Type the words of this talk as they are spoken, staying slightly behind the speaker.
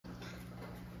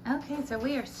Okay, so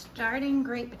we are starting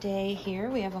grape day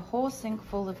here. We have a whole sink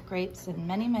full of grapes and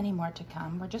many, many more to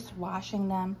come. We're just washing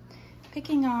them,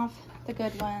 picking off the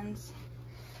good ones,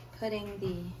 putting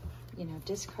the,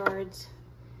 discards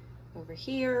over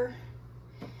here.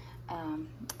 And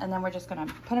then we're just gonna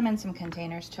put them in some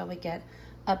containers till we get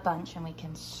a bunch and we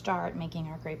can start making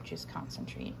our grape juice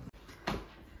concentrate.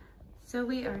 So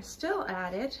we are still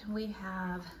at it. We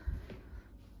have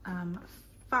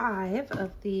 5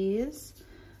 of these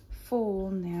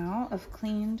full now of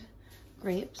cleaned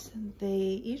grapes.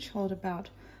 They each hold about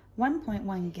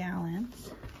 1.1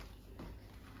 gallons.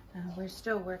 We're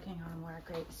still working on more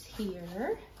grapes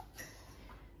here.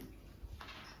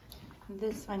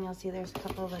 This one, you'll see there's a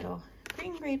couple little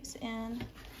green grapes in,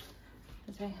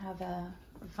 because I have a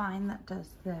vine that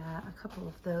does that, a couple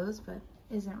of those, but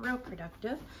isn't real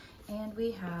productive. And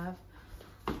we have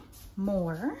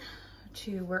more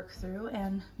to work through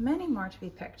and many more to be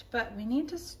picked, but we need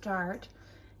to start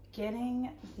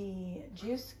getting the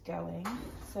juice going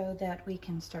so that we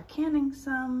can start canning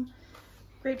some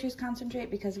grape juice concentrate,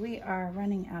 because we are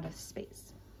running out of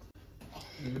space.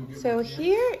 So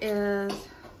here is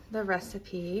the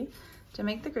recipe to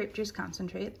make the grape juice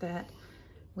concentrate that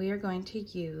we are going to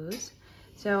use.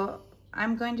 So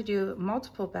I'm going to do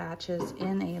multiple batches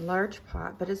in a large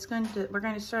pot, but we're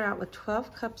going to start out with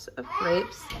 12 cups of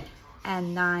grapes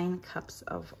and 9 cups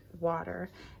of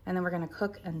water, and then we're going to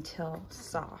cook until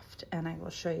soft, and I will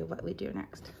show you what we do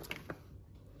next.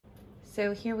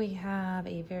 So here we have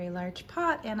a very large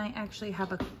pot, and I actually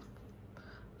have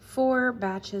 4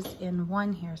 batches in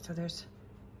one here. So there's,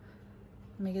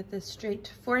 let me get this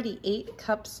straight, 48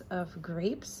 cups of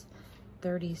grapes,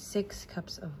 36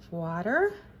 cups of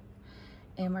water,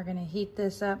 and we're going to heat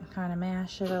this up, kind of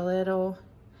mash it a little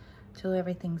till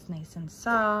everything's nice and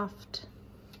soft.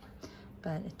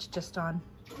 But it's just on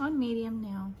medium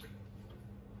now.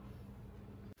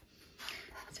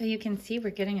 So you can see we're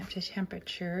getting up to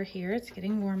temperature here. It's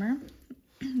getting warmer.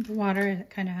 The water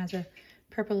kind of has a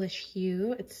purplish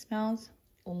hue. It smells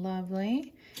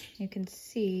lovely. You can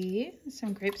see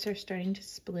some grapes are starting to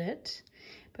split,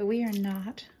 but we are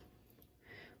not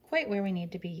quite where we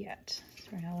need to be yet. So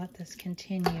we're gonna let this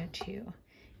continue to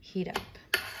heat up.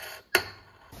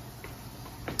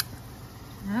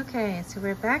 Okay, so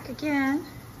we're back again.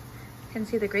 You can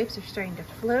see the grapes are starting to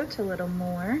float a little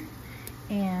more,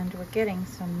 and we're getting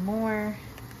some more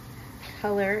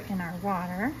color in our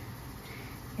water.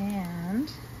 And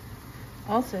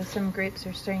also some grapes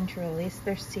are starting to release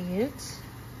their seeds.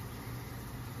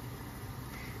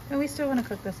 But we still want to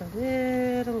cook this a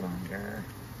little longer.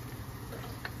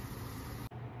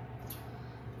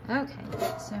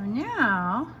 Okay, so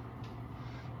now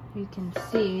you can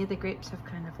see the grapes have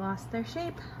kind of lost their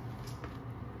shape.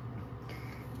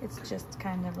 It's just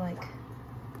kind of like,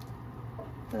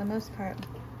 for the most part,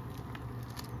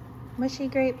 mushy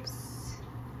grapes,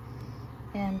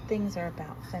 and things are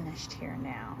about finished here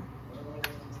now.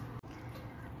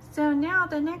 So now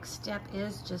the next step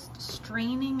is just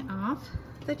straining off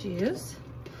the juice,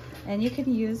 and you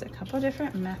can use a couple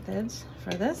different methods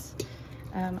for this.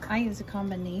 I use a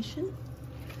combination.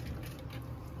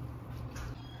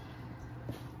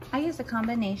 I use a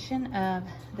combination of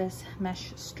this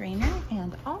mesh strainer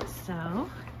and also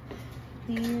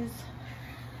these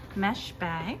mesh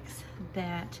bags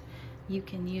that you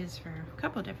can use for a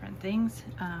couple different things.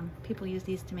 People use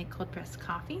these to make cold pressed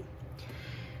coffee.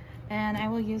 And I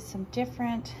will use some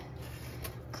different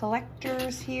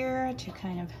collectors here to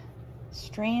kind of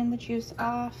strain the juice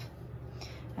off.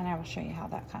 And I will show you how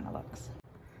that kind of looks.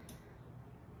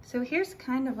 So here's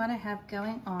kind of what I have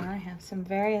going on. I have some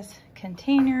various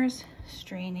containers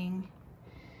straining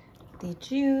the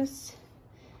juice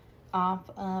off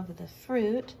of the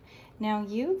fruit. Now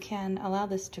you can allow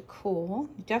this to cool.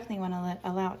 You definitely want to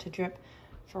allow it to drip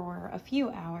for a few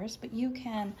hours, but you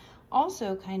can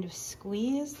also kind of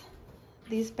squeeze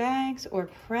these bags or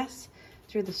press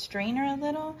through the strainer a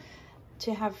little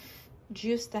to have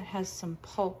juice that has some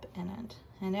pulp in it.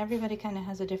 And everybody kind of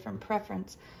has a different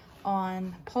preference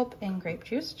on pulp in grape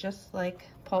juice, just like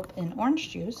pulp in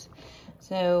orange juice.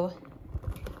 So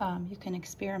you can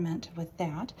experiment with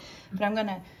that. But I'm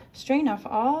gonna strain off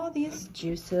all these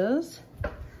juices,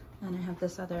 and I have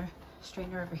this other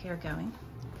strainer over here going.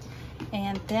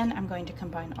 And then I'm going to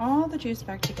combine all the juice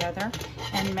back together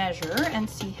and measure and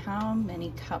see how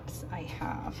many cups I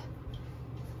have.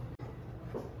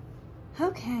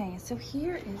 Okay, so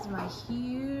here is my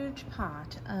huge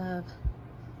pot of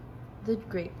the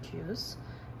grape juice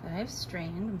that I've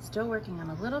strained. I'm still working on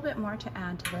a little bit more to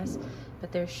add to this,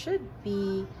 but there should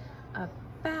be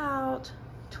about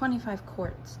 25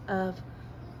 quarts of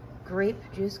grape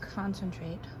juice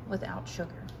concentrate without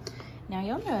sugar. Now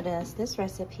you'll notice this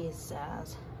recipe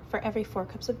says for every 4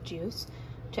 cups of juice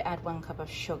to add 1 cup of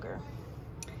sugar.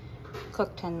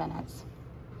 Cook 10 minutes,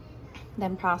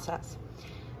 then process.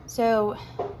 So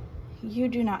you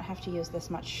do not have to use this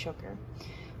much sugar.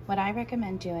 What I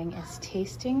recommend doing is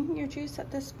tasting your juice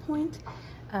at this point.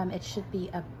 It should be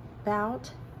about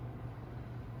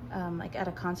like at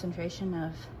a concentration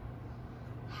of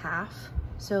half.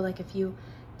 So like if you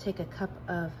take a cup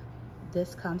of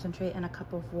this concentrate and a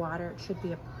cup of water, it should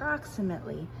be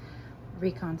approximately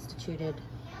reconstituted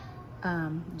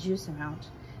juice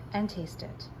amount, and taste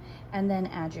it, and then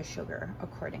add your sugar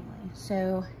accordingly.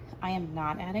 So I am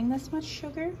not adding this much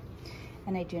sugar,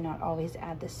 and I do not always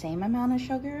add the same amount of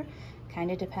sugar.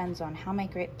 Kind of depends on how my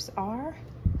grapes are,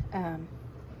 and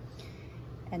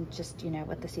just, you know,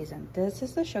 what the season. This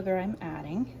is the sugar I'm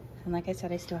adding, and like I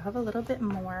said, I still have a little bit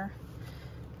more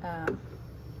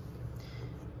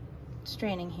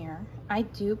straining here. I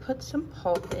do put some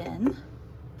pulp in,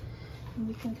 and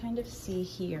you can kind of see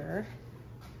here.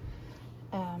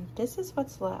 This is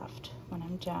what's left when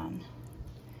I'm done.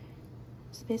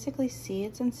 It's basically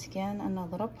seeds and skin and a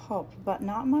little pulp, but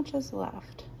not much is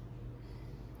left.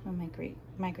 Oh,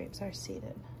 my grapes are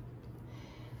seeded.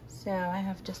 So I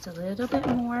have just a little bit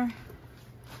more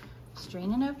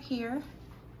straining over here.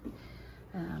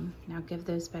 Now give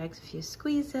those bags a few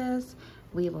squeezes.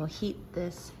 We will heat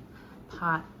this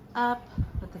pot up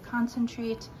with the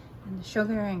concentrate and the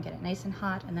sugar and get it nice and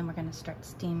hot, and then we're going to start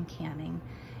steam canning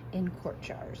in quart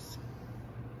jars.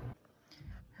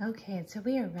 Okay, so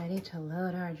we are ready to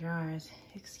load our jars.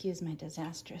 Excuse my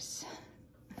disastrous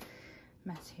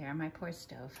mess here, my poor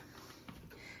stove.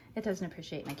 It doesn't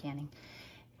appreciate my canning.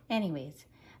 Anyways,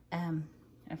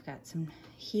 I've got some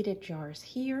heated jars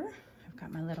here. I've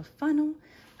got my little funnel.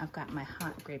 I've got my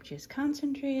hot grape juice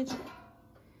concentrate.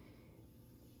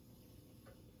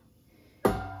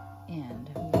 And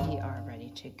we are ready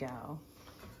to go.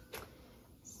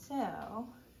 So,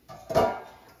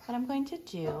 what I'm going to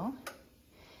do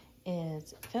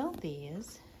is fill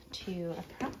these to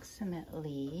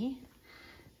approximately,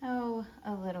 a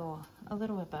little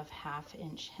above 1/2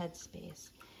 inch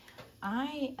headspace.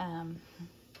 I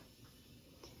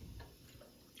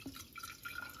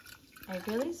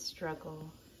really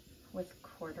struggle with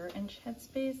 1/4 inch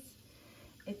headspace.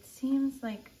 It seems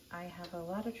like I have a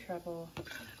lot of trouble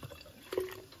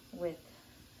with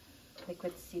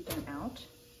liquid seeping out,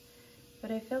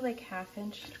 but I feel like 1/2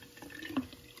 inch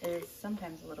is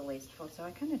sometimes a little wasteful, so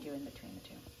I kind of do in between the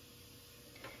two.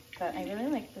 But I really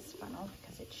like this funnel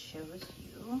because it shows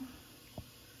you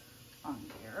on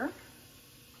here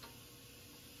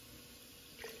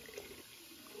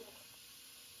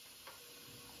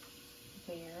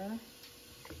where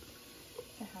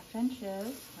the 1/2 inch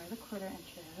is, or the 1/4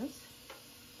 inch is.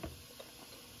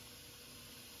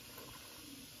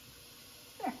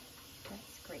 There,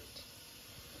 that's great.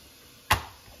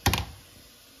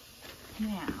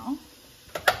 Now,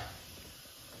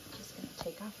 just going to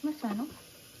take off my funnel.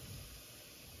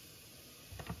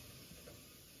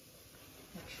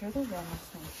 Make sure the rim is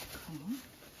nice and clean.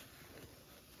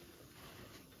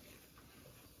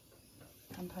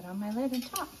 And put on my lid and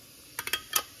top.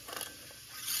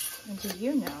 And do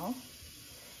you know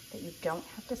that you don't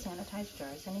have to sanitize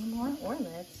jars anymore or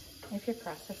lids if you're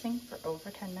processing for over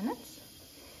 10 minutes?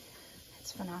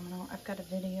 It's phenomenal. I've got a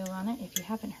video on it. If you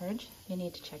haven't heard, you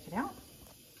need to check it out.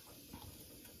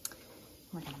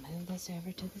 We're going to move this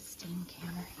over to the steam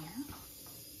canner here.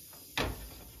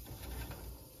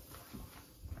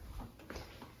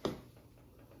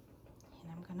 And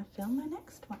I'm going to fill my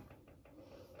next one.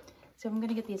 So I'm going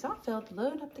to get these all filled,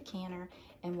 load up the canner,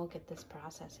 and we'll get this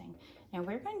processing. Now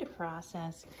we're going to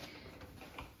process,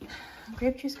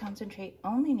 grape juice concentrate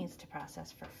only needs to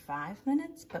process for 5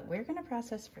 minutes, but we're going to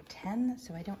process for 10,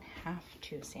 so I don't have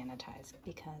to sanitize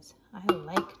because I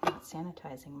like not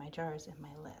sanitizing my jars and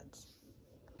my lids.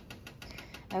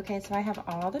 Okay, so I have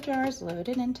all the jars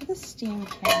loaded into the steam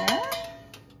canner,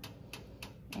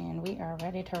 and we are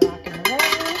ready to rock and roll.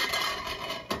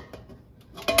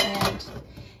 And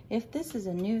if this is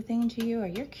a new thing to you or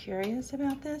you're curious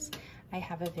about this, I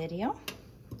have a video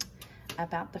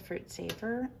about the Fruit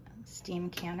Saver steam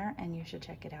canner, and you should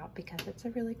check it out because it's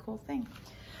a really cool thing.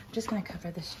 I'm just going to cover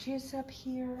this juice up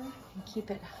here and keep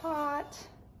it hot.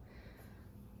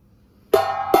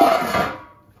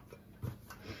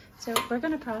 So we're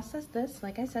going to process this,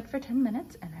 like I said, for 10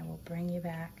 minutes, and I will bring you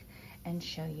back and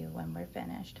show you when we're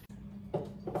finished.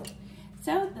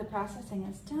 So the processing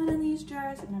is done in these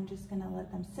jars, and I'm just going to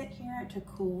let them sit here to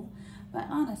cool. But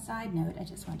on a side note, I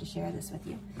just wanted to share this with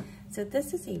you. So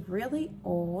this is a really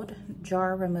old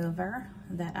jar remover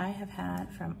that I have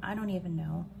had from, I don't even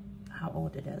know how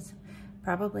old it is,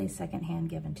 probably secondhand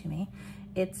given to me.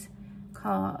 It's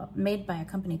made by a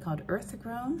company called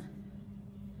Earthgrown.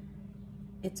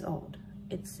 It's old.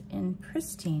 It's in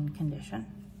pristine condition.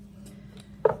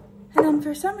 And then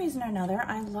for some reason or another,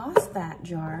 I lost that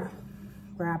jar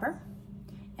grabber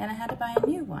and I had to buy a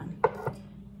new one.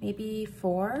 Maybe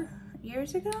 4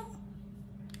 years ago?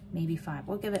 Maybe 5,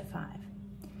 we'll give it 5.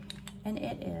 And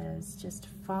it is just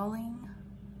falling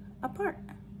apart.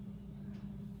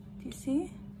 Do you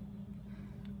see?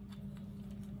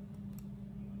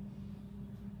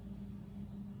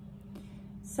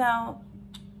 So,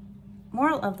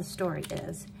 moral of the story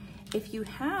is, if you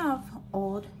have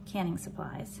old canning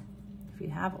supplies, if you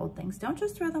have old things, don't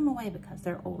just throw them away because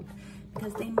they're old,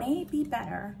 because they may be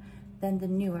better than the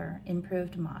newer,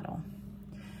 improved model.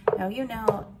 Now, you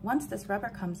know, once this rubber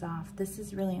comes off, this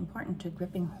is really important to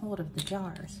gripping hold of the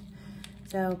jars.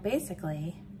 So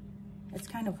basically, it's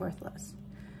kind of worthless.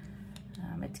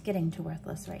 It's getting to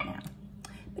worthless right now.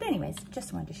 But anyways,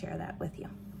 just wanted to share that with you.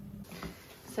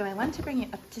 So I want to bring you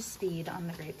up to speed on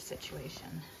the grape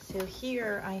situation. So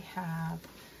here I have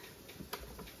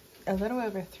a little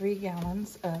over 3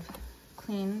 gallons of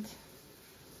cleaned,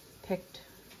 picked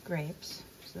grapes.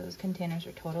 So those containers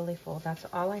are totally full. That's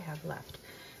all I have left.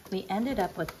 We ended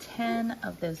up with 10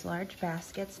 of those large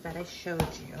baskets that I showed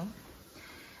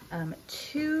you.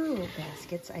 2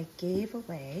 baskets I gave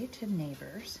away to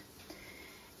neighbors.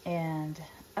 And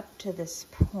up to this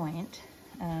point,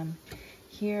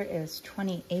 here is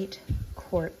 28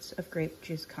 quarts of grape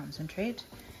juice concentrate.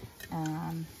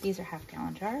 These are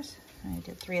half-gallon jars. I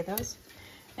did 3 of those.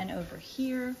 And over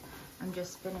here, I'm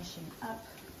just finishing up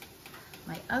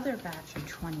my other batch of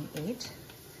 28.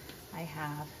 I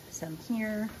have some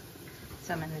here,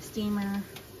 some in the steamer,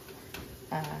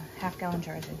 half-gallon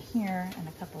jars in here, and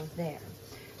a couple there.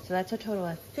 So that's a total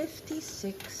of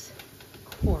 56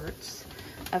 quarts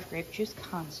of grape juice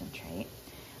concentrate,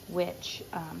 which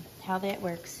how that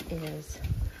works is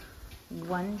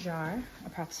 1 jar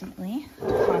approximately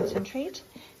of concentrate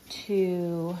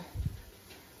to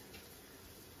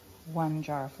 1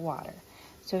 jar of water.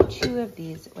 So 2 of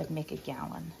these would make a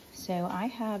gallon. So I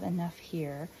have enough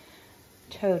here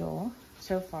total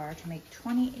so far to make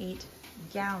 28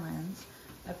 gallons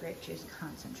of grape juice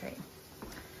concentrate.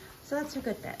 So that's a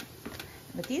good bit.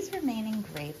 With these remaining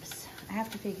grapes, I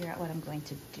have to figure out what I'm going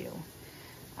to do.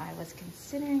 I was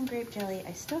considering grape jelly.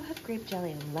 I still have grape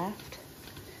jelly left,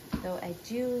 though I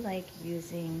do like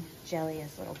using jelly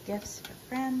as little gifts for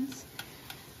friends.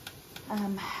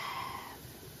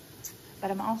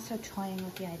 But I'm also toying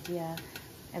with the idea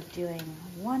of doing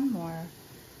 1 more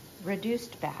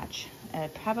reduced batch.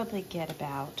 I'd probably get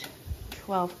about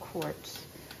 12 quarts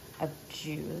of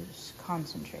juice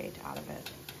concentrate out of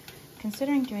it.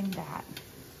 Considering doing that,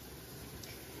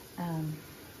 and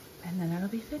then it'll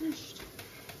be finished.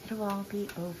 It'll all be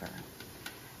over.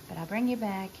 But I'll bring you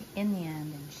back in the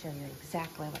end and show you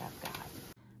exactly what I've got.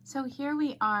 So here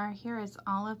we are. Here is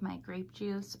all of my grape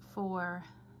juice for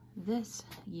this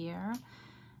year.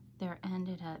 There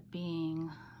ended up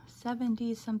being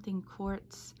 70-something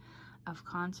quarts of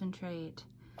concentrate.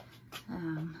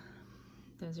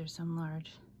 Those are some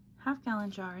large half-gallon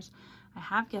jars. I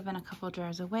have given a couple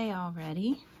jars away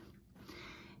already.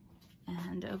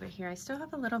 And over here, I still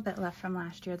have a little bit left from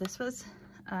last year. This was,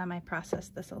 I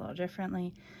processed this a little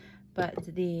differently, but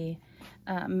the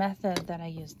method that I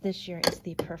used this year is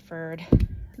the preferred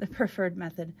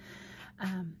method.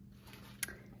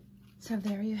 So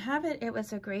there you have it. It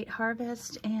was a great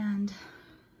harvest, and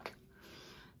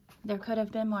there could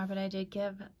have been more, but I did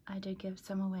give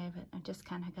some away, but I just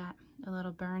kind of got a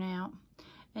little burnout.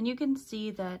 And you can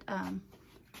see that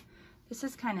this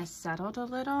is kind of settled a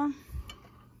little.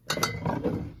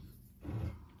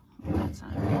 That's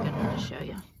not a very good one to show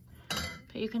you.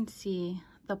 But you can see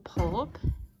the pulp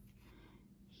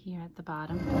here at the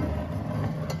bottom.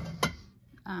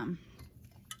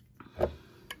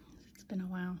 It's been a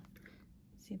while.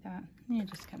 See that? You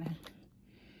just kind of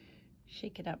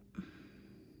shake it up.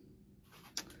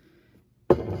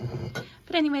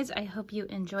 But anyways, I hope you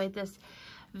enjoyed this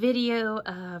video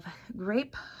of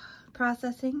grape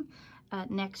processing.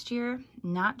 Next year,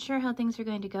 not sure how things are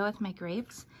going to go with my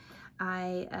grapes.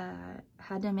 I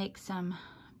had to make some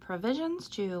provisions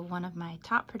to one of my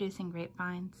top producing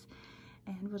grapevines,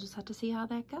 and we'll just have to see how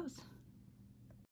that goes.